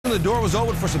The door was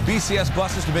open for some BCS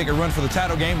Busters to make a run for the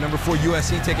title game. Number 4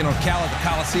 USC taking on Cal at the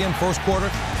Coliseum. First quarter,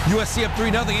 USC up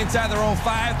 3-0 inside their own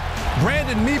 5.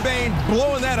 Brandon Mebane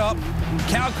blowing that up.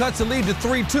 Cal cuts the lead to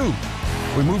 3-2.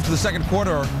 We move to the second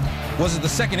quarter, or was it the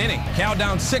second inning? Cal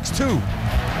down 6-2.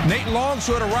 Nate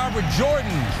Longshore to Robert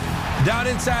Jordan. Down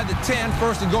inside the 10,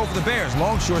 first and goal for the Bears.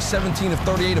 Longshore 17 of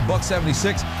 38, a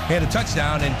 $176, and a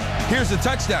touchdown. And here's the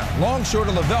touchdown. Longshore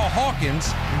to Lavelle Hawkins.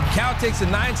 Cal takes a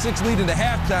 9-6 lead into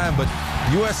halftime, but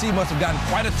USC must have gotten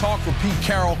quite a talk from Pete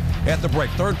Carroll at the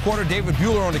break. Third quarter, David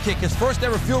Bueller on the kick. His first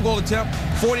ever field goal attempt,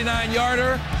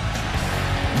 49-yarder.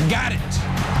 Got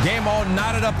it. Game all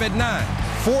knotted up at 9.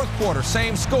 Fourth quarter,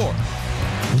 same score.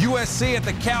 USC at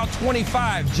the Cal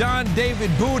 25. John David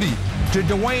Booty to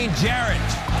Dwayne Jarrett.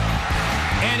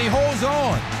 And he holds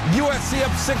on. USC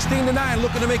up 16-9,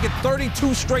 looking to make it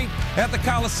 32 straight at the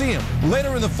Coliseum.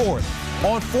 Later in the fourth,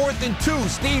 on 4th and 2,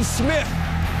 Steve Smith.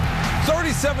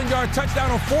 37-yard touchdown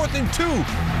on 4th and 2.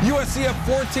 USC up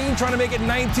 14, trying to make it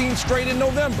 19 straight in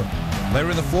November.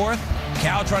 Later in the fourth,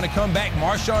 Cal trying to come back.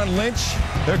 Marshawn Lynch,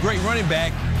 their great running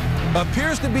back,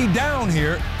 appears to be down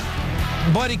here,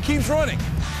 but he keeps running.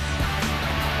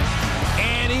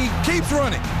 And he keeps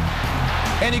running.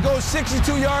 And he goes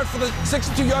 62 yards for the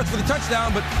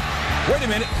touchdown, but wait a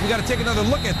minute, we got to take another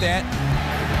look at that.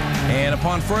 And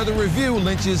upon further review,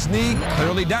 Lynch's knee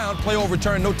clearly down, play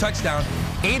overturned, no touchdown.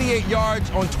 88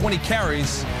 yards on 20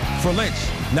 carries for Lynch.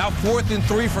 Now 4th and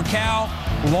 3 for Cal.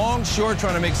 Longshore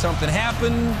trying to make something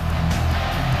happen.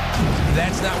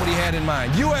 That's not what he had in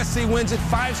mind. USC wins it,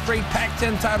 5 straight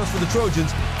Pac-10 titles for the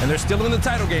Trojans, and they're still in the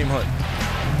title game hunt.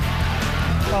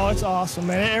 Oh, it's awesome,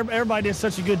 man. Everybody did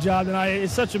such a good job tonight.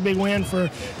 It's such a big win for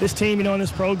this team, you know, in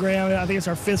this program. I think it's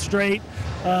our 5th straight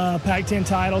Pac-10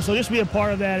 title. So just to be a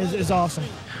part of that is awesome.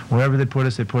 Wherever they put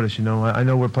us, you know. I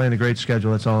know we're playing a great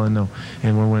schedule. That's all I know.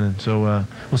 And we're winning. So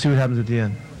we'll see what happens at the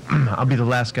end. I'll be the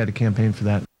last guy to campaign for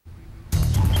that.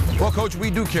 Well, Coach, we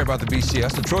do care about the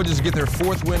BCS. The Trojans get their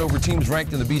 4th win over teams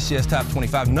ranked in the BCS top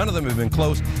 25. None of them have been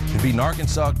close. They've beaten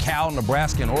Arkansas, Cal,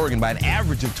 Nebraska, and Oregon by an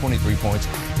average of 23 points.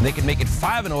 And they can make it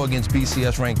 5-0 against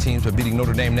BCS-ranked teams by beating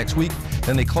Notre Dame next week.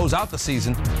 Then they close out the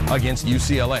season against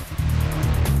UCLA.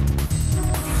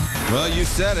 Well, you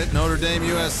said it, Notre Dame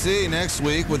USC next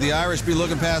week. Would the Irish be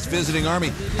looking past visiting Army?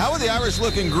 How are the Irish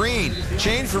looking green?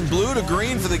 Change from blue to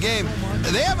green for the game.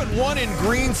 They haven't won in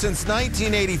green since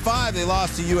 1985. They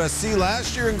lost to USC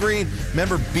last year in green.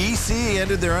 Remember, BC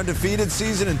ended their undefeated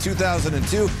season in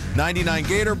 2002. 99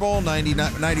 Gator Bowl,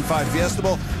 95 Fiesta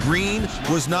Bowl. Green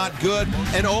was not good.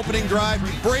 An opening drive,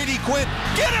 Brady Quinn,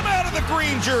 get him out of the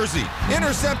green jersey.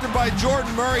 Intercepted by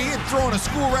Jordan Murray. He had thrown a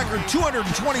school record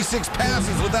 226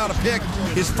 passes without a pick,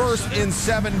 his first in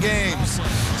 7 games.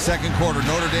 Second quarter,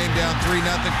 Notre Dame down 3-0.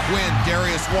 Quinn,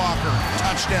 Darius Walker,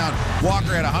 touchdown.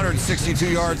 Walker had 162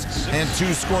 yards, and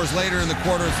 2 scores later in the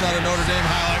quarter. It's not a Notre Dame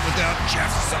highlight without Jeff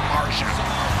Samardzija.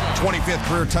 25th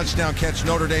career touchdown catch,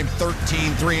 Notre Dame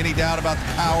 13-3. Any doubt about the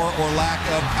power or lack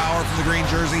of power from the green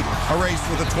jersey? Erased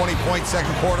with a 20-point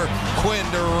second quarter. Quinn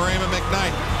to Raymond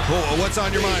McKnight. What's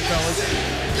on your mind, fellas?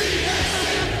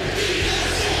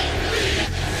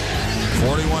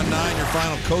 41-9, your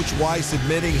final. Coach Weiss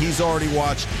admitting he's already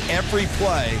watched every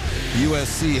play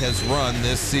USC has run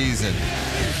this season.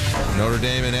 Notre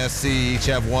Dame and SC each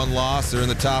have 1 loss. They're in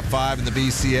the top 5 in the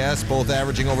BCS, both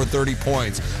averaging over 30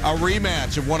 points. A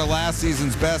rematch of one of last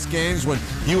season's best games when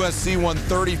USC won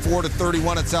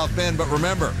 34-31 at South Bend. But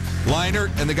remember,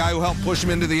 Leinart and the guy who helped push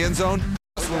him into the end zone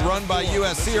were run by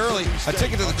USC early. A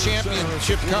ticket to the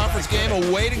championship conference game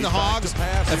awaiting the Hogs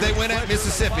if they win at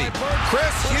Mississippi.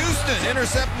 Chris Houston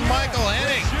intercepting Michael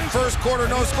Henning. First quarter,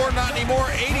 no score, not anymore.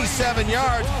 87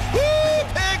 yards. Woo!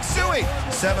 Pig Suey.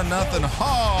 7-0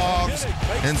 Hogs.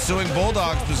 Ensuing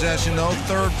Bulldogs possession, though.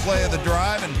 Third play of the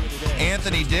drive, and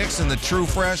Anthony Dixon, the true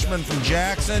freshman from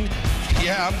Jackson.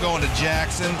 Yeah, I'm going to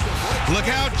Jackson. Look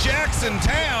out, Jackson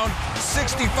Town.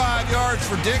 65 yards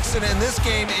for Dixon, and this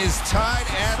game is tied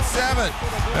at 7.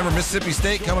 Remember, Mississippi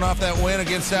State coming off that win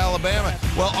against Alabama.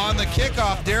 Well, on the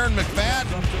kickoff, Darren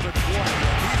McFadden,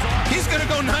 he's going to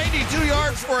go 92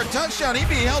 yards for a touchdown. He'd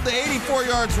be held to 84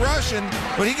 yards rushing,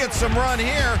 but he gets some run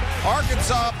here.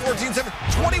 Arkansas 14-7,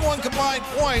 21 combined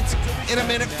points in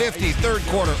 1:50. Third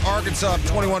quarter, Arkansas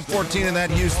 21-14, and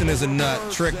that Houston is a nut.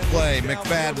 Trick play,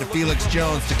 McFadden to Felix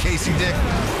Jones to Casey Dick.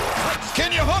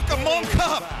 Can you hook a Monk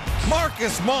up?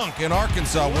 Marcus Monk, and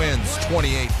Arkansas wins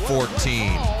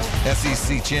 28-14.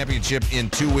 SEC championship in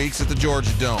 2 weeks at the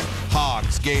Georgia Dome.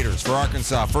 Hogs, Gators for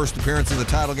Arkansas. First appearance in the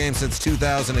title game since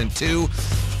 2002.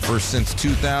 First since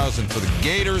 2000 for the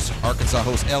Gators. Arkansas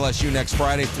hosts LSU next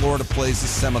Friday. Florida plays the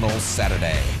Seminoles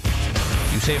Saturday.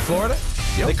 You say Florida?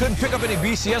 They couldn't pick up any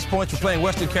BCS points for playing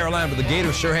Western Carolina, but the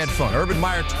Gators sure had fun. Urban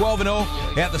Meyer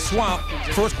 12-0 at the Swamp.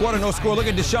 First quarter, no score. Look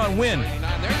at Deshaun Wynn.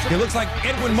 He looks like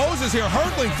Edwin Moses here,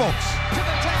 hurdling folks.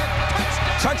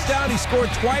 Touchdown, he scored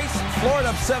twice. Florida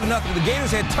up 7-0. The Gators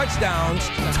had touchdowns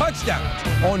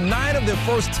on 9 of their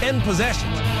first 10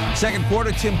 possessions. Second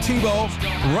quarter, Tim Tebow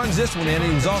runs this one in.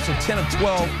 He was also 10 of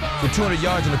 12 for 200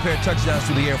 yards and a pair of touchdowns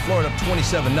through the air. Florida up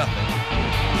 27-0.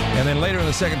 And then later in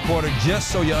the second quarter, just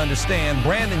so you understand,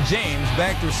 Brandon James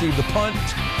back to receive the punt.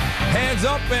 Hands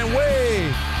up and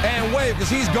wave, because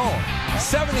he's gone.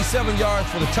 77 yards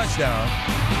for the touchdown.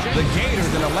 The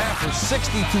Gators in a lap for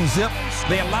 62-zip.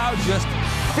 They allowed just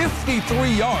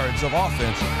 53 yards of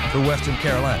offense for Western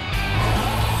Carolina.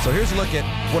 So here's a look at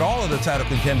what all of the title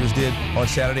contenders did on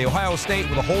Saturday. Ohio State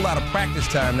with a whole lot of practice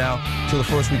time now till the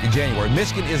first week of January.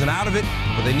 Michigan isn't out of it,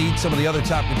 but they need some of the other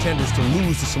top contenders to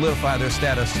lose to solidify their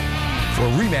status for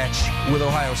a rematch with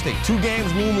Ohio State. 2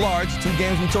 games loom large. 2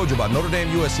 games we told you about. Notre Dame,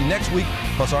 USC next week,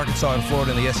 plus Arkansas and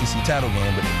Florida in the SEC title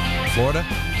game. But Florida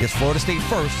gets Florida State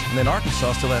first, and then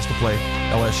Arkansas still has to play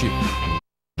LSU.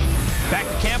 Back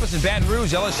to campus in Baton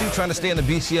Rouge, LSU trying to stay in the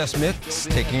BCS mix,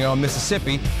 taking on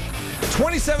Mississippi.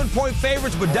 27-point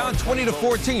favorites, but down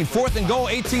 20-14. 4th and goal,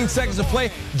 18 seconds to play.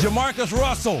 Jamarcus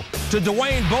Russell to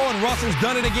Dwayne Bowe. Russell's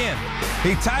done it again.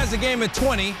 He ties the game at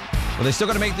 20, but they still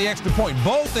got to make the extra point.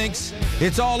 Bowe thinks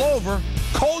it's all over.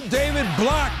 Colt David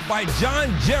blocked by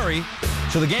John Jerry.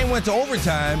 So the game went to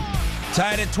overtime,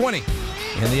 tied at 20.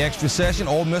 In the extra session,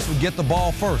 Ole Miss would get the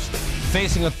ball first.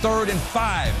 Facing a 3rd and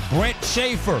 5. Brent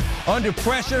Schaefer under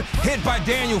pressure, hit by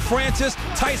Daniel Francis.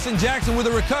 Tyson Jackson with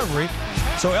a recovery.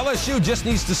 So LSU just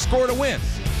needs to score to win.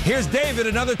 Here's David,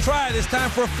 another try, this time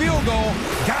for a field goal.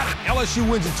 Got it. LSU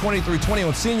wins at 23-20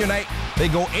 on senior night. They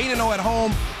go 8-0 at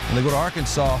home, and they go to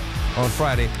Arkansas on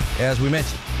Friday, as we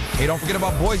mentioned. Hey, don't forget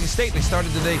about Boise State. They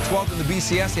started today 12th in the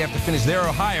BCS. They have to finish there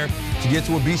or higher to get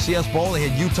to a BCS bowl. They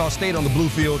had Utah State on the blue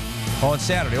field on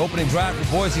Saturday. Opening drive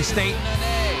for Boise State.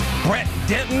 Brett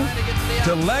Denton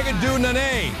to Legadou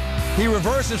Nene. He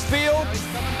reverses field.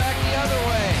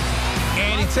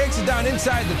 And he takes it down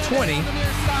inside the 20.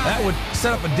 That would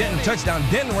set up a Denton touchdown.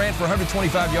 Denton ran for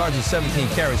 125 yards and 17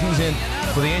 carries. He was in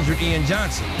for the injured Ian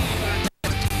Johnson.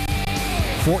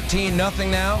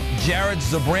 14-0 now. Jared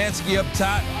Zabransky up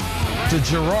top to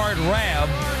Gerard Rabb.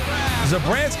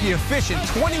 Zabransky efficient,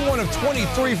 21 of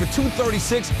 23 for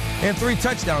 236 and 3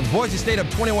 touchdowns. Boise State up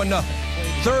 21-0.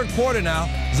 Third quarter now.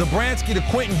 Zabransky to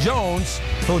Quentin Jones,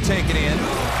 who'll take it in.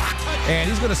 And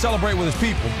he's going to celebrate with his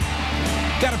people.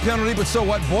 Got a penalty, but so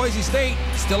what? Boise State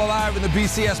still alive in the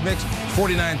BCS mix.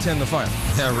 49-10 the final.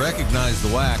 Yeah, recognize the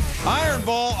whack. Iron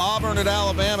Bowl, Auburn at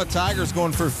Alabama. Tigers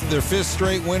going for their 5th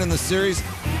straight win in the series.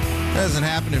 That hasn't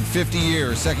happened in 50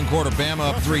 years. Second quarter,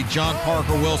 Bama up 3. John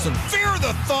Parker Wilson, Fear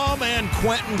the Thumb, and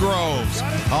Quentin Groves.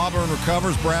 Auburn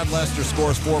recovers. Brad Lester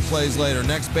scores 4 plays later.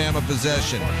 Next Bama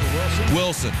possession.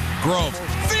 Wilson, Groves,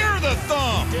 Fear the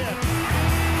Thumb.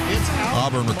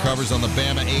 Auburn recovers on the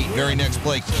Bama 8. Very next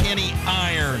play, Kenny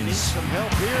Irons.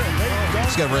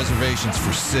 He's got reservations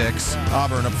for 6.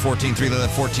 Auburn up 14-3. They led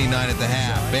 14-9 at the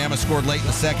half. Bama scored late in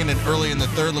the second and early in the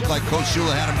third. Looked like Coach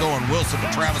Shula had him going. Wilson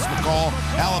to Travis McCall.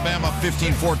 Alabama up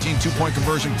 15-14. 2-point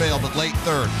conversion failed, but late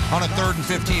third. On a 3rd and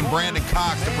 15, Brandon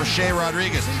Cox to Prashay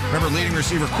Rodriguez. Remember, leading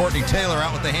receiver Courtney Taylor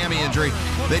out with the hammy injury.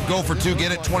 They'd go for 2,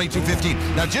 get it 22-15.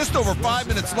 Now, just over 5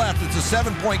 minutes left. It's a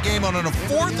 7-point game on a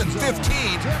 4th and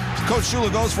 15. Coach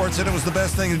Shula goes for it, said it was the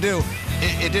best thing to do.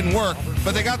 It didn't work,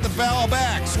 but they got the ball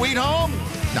back. Sweet home?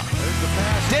 No.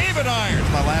 David Irons.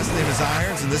 My last name is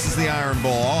Irons, and this is the Iron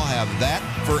Bowl. I'll have that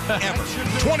forever.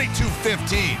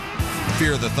 22-15.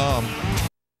 Fear the Thumb.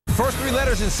 First 3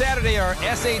 letters in Saturday are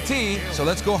SAT, so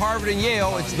let's go Harvard and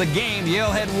Yale. It's the game. Yale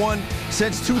had won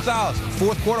since 2000.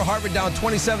 Fourth quarter, Harvard down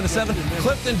 27-7.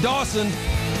 Clifton Dawson,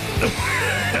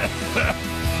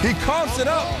 he coughs it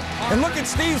up. And look at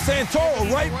Steve Santoro,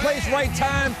 right place, right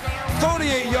time.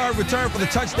 38-yard return for the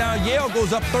touchdown. Yale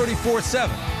goes up 34-7.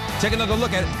 Take another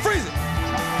look at it. Freeze it.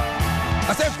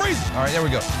 I said freeze it. All right, there we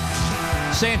go.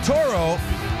 Santoro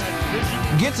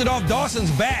gets it off Dawson's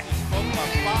back,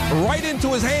 right into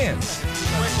his hands.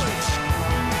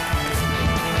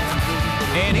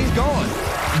 And he's gone.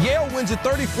 Yale wins at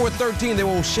 34-13. They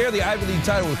will share the Ivy League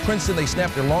title with Princeton. They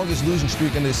snapped their longest losing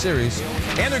streak in this series.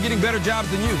 And they're getting better jobs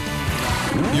than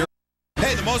you.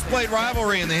 Hey, the most played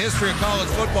rivalry in the history of college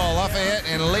football, Lafayette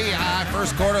and Lehigh.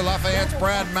 First quarter, Lafayette's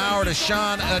Brad Maurer to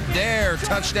Sean Adair.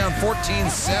 Touchdown,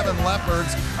 14-7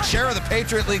 Leopards. Share of the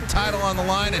Patriot League title on the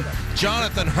line, and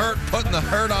Jonathan Hurt putting the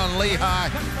hurt on Lehigh.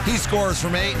 He scores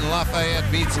from 8, and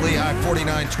Lafayette beats Lehigh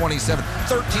 49-27.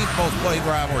 13th most played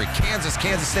rivalry. Kansas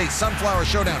State, Sunflower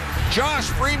Showdown.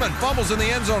 Josh Freeman fumbles in the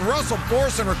end zone. Russell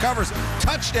Borson recovers.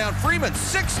 Touchdown. Freeman,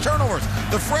 6 turnovers.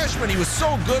 The freshman, he was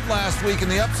so good last week in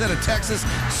the upset of Texas.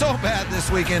 So bad this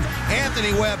weekend.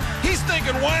 Anthony Webb, he's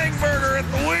thinking Wangburger at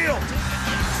the wheel.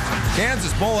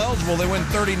 Kansas bowl eligible. They win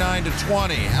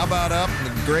 39-20. How about up in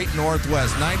the great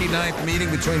Northwest? 99th meeting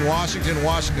between Washington and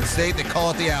Washington State. They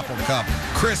call it the Apple Cup.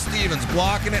 Chris Stevens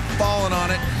blocking it, falling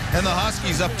on it, and the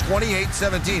Huskies up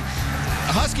 28-17.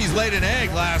 The Huskies laid an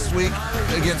egg last week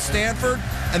against Stanford,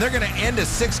 and they're going to end a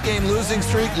 6-game losing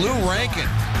streak. Lou Rankin,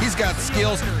 he's got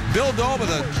skills. Bill Dolby,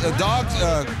 the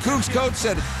Cougs coach,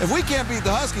 said, if we can't beat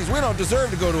the Huskies, we don't deserve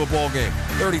to go to a bowl game.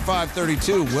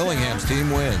 35-32, Willingham's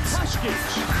team wins.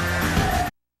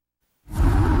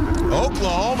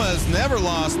 Oklahoma has never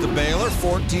lost to Baylor,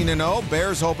 14-0.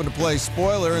 Bears hoping to play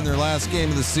spoiler in their last game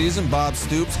of the season. Bob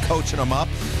Stoops coaching them up.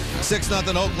 6-0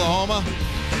 Oklahoma.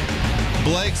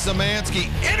 Blake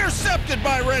Szymanski intercepted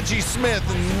by Reggie Smith,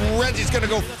 and Reggie's going to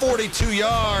go 42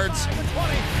 yards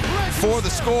for the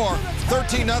score.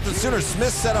 13-0 Sooners.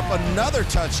 Smith set up another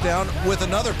touchdown with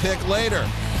another pick later.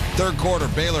 Third quarter,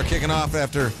 Baylor kicking off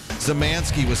after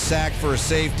Szymanski was sacked for a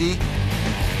safety.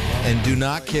 And do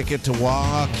not kick it to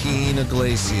Joaquin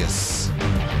Iglesias.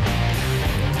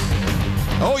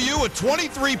 OU with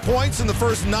 23 points in the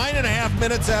first 9.5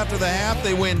 minutes after the half.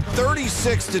 They win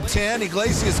 36-10.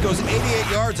 Iglesias goes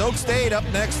 88 yards. Oak State up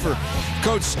next for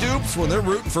Coach Stoops when they're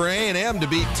rooting for A&M to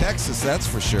beat Texas, that's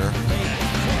for sure.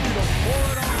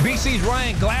 BC's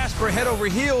Ryan Glasper head over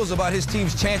heels about his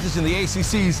team's chances in the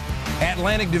ACC's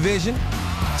Atlantic Division.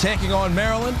 Taking on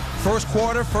Maryland. First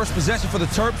quarter, first possession for the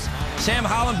Terps. Sam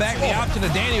Hollenbach, the option to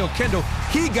Daniel Kendall.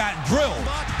 He got drilled.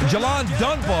 Jalon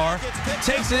Dunbar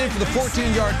takes it in for the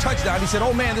 14-yard touchdown. He said,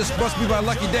 oh, man, this must be my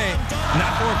lucky day.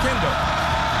 Not for Kendall.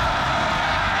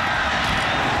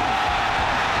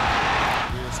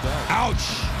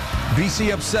 Ouch.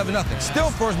 BC up 7-0. Still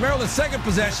first, Maryland's second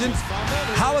possession.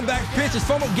 Hollenbach pitch is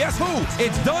fumbled. Guess who?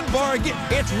 It's Dunbar again.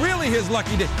 It's really his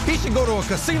lucky day. He should go to a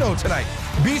casino tonight.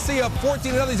 BC up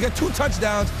 14-0. He's got 2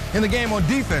 touchdowns in the game on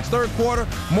defense. Third quarter,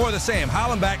 more of the same.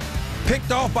 Hollenbach picked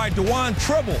off by Dewan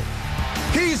Tribble.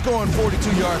 He's going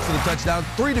 42 yards for the touchdown.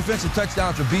 3 defensive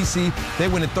touchdowns for BC. They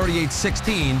win at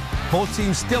 38-16. Both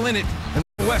teams still in it.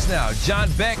 West now. John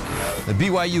Beck, the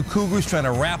BYU Cougars trying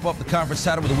to wrap up the conference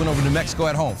title with a win over New Mexico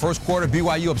at home. First quarter,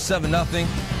 BYU up 7-0.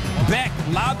 Beck,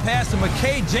 loud pass to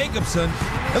McKay Jacobson.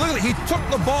 And look at it, he took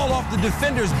the ball off the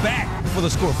defender's back for the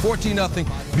score. 14-0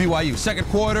 BYU. Second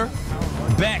quarter,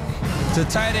 Beck to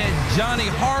tight end Johnny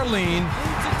Harleen.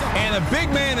 And the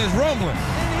big man is rumbling.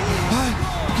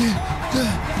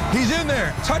 He's in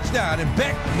there. Touchdown. And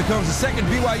Beck becomes the second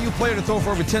BYU player to throw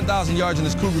for over 10,000 yards in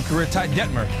his Cougar career. Ty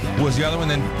Detmer was the other one.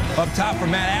 Then up top for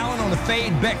Matt Allen on the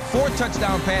fade. Beck, 4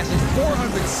 touchdown passes,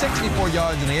 464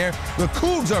 yards in the air. The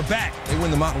Cougs are back. They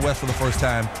win the Mountain West for the first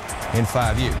time in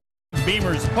 5 years.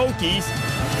 Beamer's Hokies.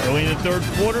 Early in the third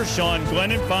quarter, Sean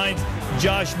Glennon finds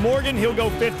Josh Morgan. He'll go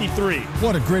 53.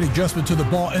 What a great adjustment to the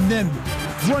ball. And then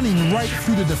running right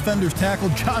through the defender's tackle,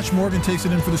 Josh Morgan takes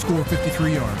it in for the score,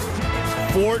 53 yards.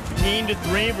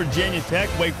 14-3, Virginia Tech.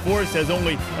 Wake Forest has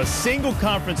only a single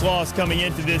conference loss coming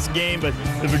into this game, but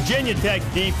the Virginia Tech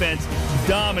defense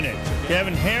dominant.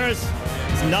 Kevin Harris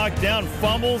is knocked down,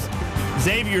 fumbles.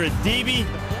 Xavier Adibi,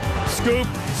 scoop,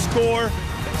 score.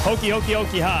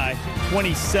 Hokie high,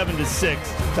 27-6.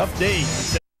 Tough day.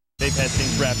 They've had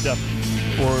things wrapped up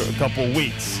for a couple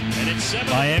weeks.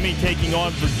 Miami taking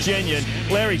on Virginia.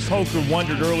 Larry Coker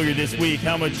wondered earlier this week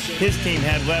how much his team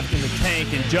had left in the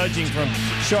tank, and judging from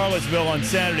Charlottesville on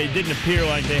Saturday, it didn't appear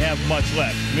like they have much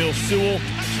left. Mill Sewell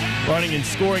running and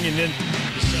scoring, and then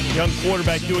young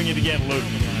quarterback doing it again, Luke.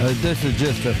 This is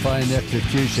just a fine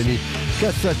execution. He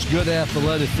got such good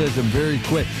athleticism very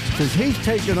quick. Since he's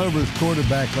taken over as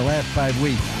quarterback the last 5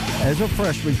 weeks, as a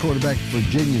freshman quarterback,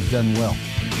 Virginia's done well.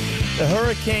 The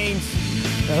Hurricanes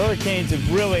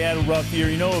have really had a rough year.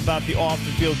 You know about the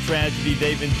off-the-field tragedy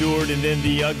they've endured, and then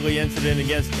the ugly incident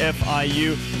against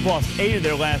FIU. Lost 8 of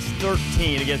their last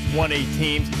 13 against 1A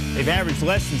teams. They've averaged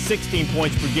less than 16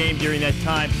 points per game during that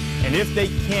time. And if they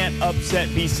can't upset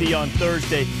BC on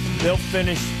Thursday, they'll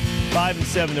finish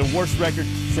 5-7, their worst record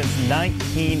since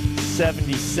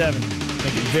 1977.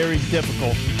 Make it very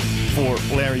difficult for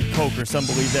Larry Coker. Some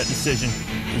believe that decision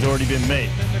has already been made.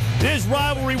 It is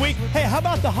rivalry week. Hey, how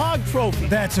about the Hog Trophy?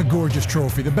 That's a gorgeous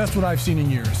trophy, the best one I've seen in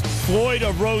years. Floyd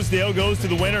of Rosedale goes to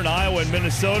the winner in Iowa and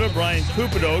Minnesota. Brian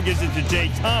Cupido gives it to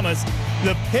Jay Thomas.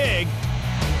 The Pig,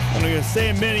 I'm going to say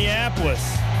in Minneapolis,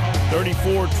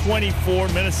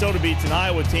 34-24. Minnesota beats an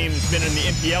Iowa team that's been in the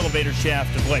empty elevator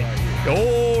shaft of late. The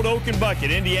old Oaken Bucket,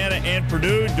 Indiana and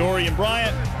Purdue. Dorian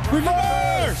Bryant,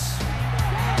 reverse!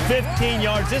 15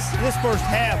 yards. This first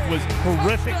half was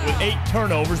horrific with 8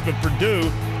 turnovers, but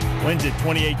Purdue wins it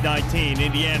 28-19.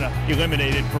 Indiana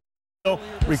eliminated.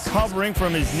 Recovering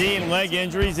from his knee and leg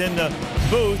injuries in the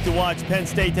booth to watch Penn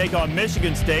State take on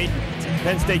Michigan State.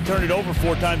 Penn State turned it over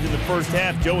 4 times in the first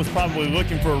half. Joe was probably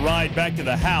looking for a ride back to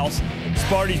the house.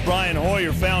 Sparty's Brian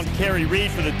Hoyer found Kerry Reed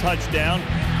for the touchdown.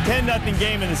 10-0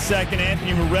 game in the second.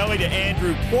 Anthony Morelli to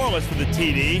Andrew Corliss for the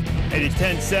TD. Made it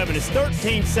 10-7. It's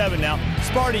 13-7 now.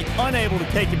 Sparty unable to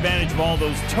take advantage of all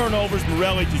those turnovers.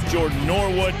 Morelli to Jordan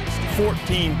Norwood.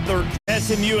 14-13.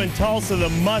 SMU and Tulsa, the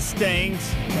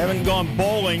Mustangs, haven't gone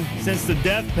bowling since the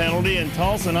death penalty, and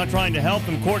Tulsa not trying to help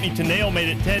them. Courtney Tenale made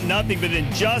it 10-0, but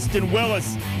then Justin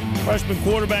Willis, freshman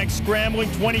quarterback, scrambling,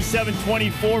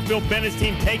 27-24. Phil Bennett's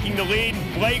team taking the lead.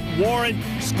 Blake Warren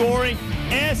scoring.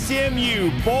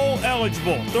 SMU bowl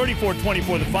eligible.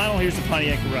 34-24 the final. Here's the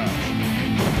Pontiac Garage.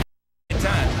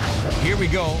 Here we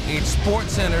go. It's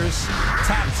SportsCenter's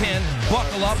top 10.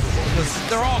 Buckle up, because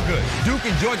they're all good. Duke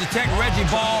and Georgia Tech. Reggie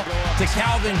Ball to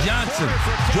Calvin Johnson.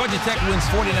 Georgia Tech wins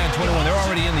 49-21. They're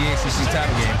already in the ACC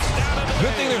title game.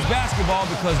 Good thing there's basketball,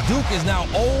 because Duke is now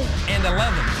 0-11.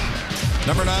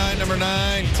 Number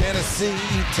 9, Tennessee.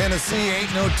 Tennessee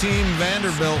ain't no team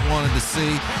Vanderbilt wanted to see.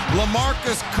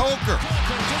 LaMarcus Coker.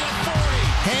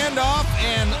 Handoff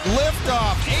and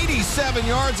liftoff. 87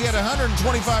 yards. He had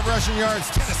 125 rushing yards.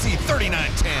 Tennessee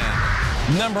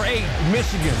 39-10. Number 8,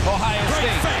 Michigan. Ohio State.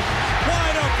 Great fake.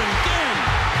 Wide open. Game.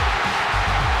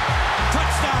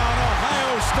 Touchdown,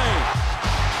 Ohio State.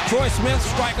 Troy Smith,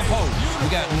 strike a pose. We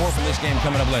got more from this game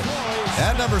coming up later.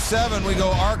 At number 7, we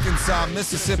go Arkansas,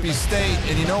 Mississippi State,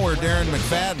 and you know where Darren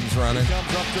McFadden's running?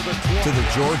 To the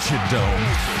Georgia Dome.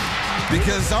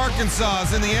 Because Arkansas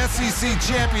is in the SEC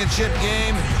championship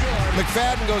game.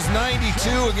 McFadden goes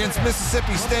 92 against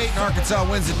Mississippi State, and Arkansas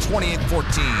wins it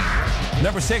 28-14.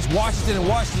 Number 6, Washington and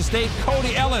Washington State.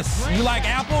 Cody Ellis. You like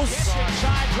apples?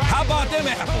 How about them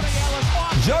apples?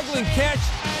 Juggling catch,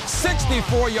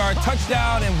 64-yard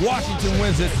touchdown, and Washington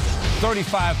wins it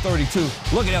 35-32.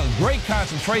 Look at Ellis. Great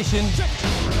concentration,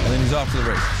 and then he's off to the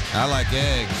races. I like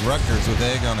eggs. Rutgers with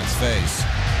egg on its face.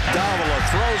 Davila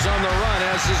throws on the run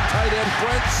as his tight end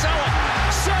Brent Selleck.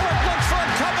 Selleck looks for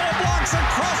a couple of blocks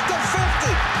across the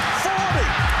 50, 40,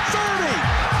 30.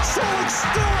 Selleck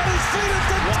still at his feet at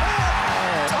the top.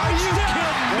 Are you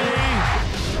kidding me?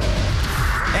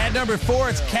 At number 4,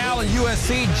 it's Cal and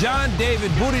USC. John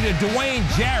David Booty to Dwayne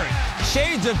Jarrett.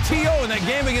 Shades of T.O. in that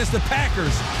game against the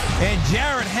Packers. And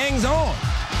Jarrett hangs on.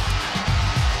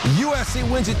 USC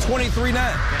wins it 23-9.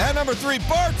 At number 3,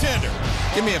 bartender.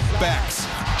 Give me a Bex.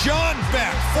 John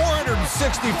Beck,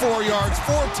 464 yards,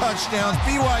 4 touchdowns.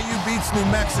 BYU beats New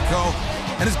Mexico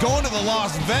and is going to the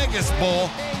Las Vegas Bowl.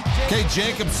 Kay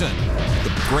Jacobson,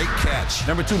 the great catch.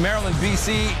 Number 2, Maryland,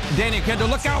 BC. Daniel Kendall,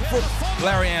 look out for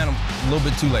Larry Annam. A little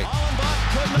bit too late.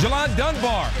 Jalon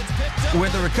Dunbar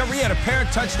with the recovery. He had a pair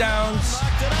of touchdowns,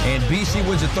 and BC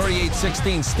wins at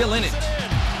 38-16, still in it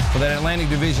for that Atlantic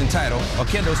Division title.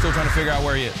 Oquendo's still trying to figure out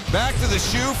where he is. Back to the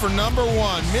shoe for number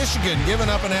 1. Michigan giving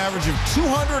up an average of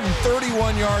 231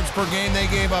 yards per game. They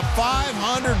gave up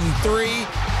 503.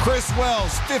 Chris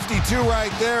Wells, 52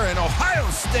 right there, and Ohio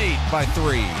State by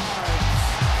 3.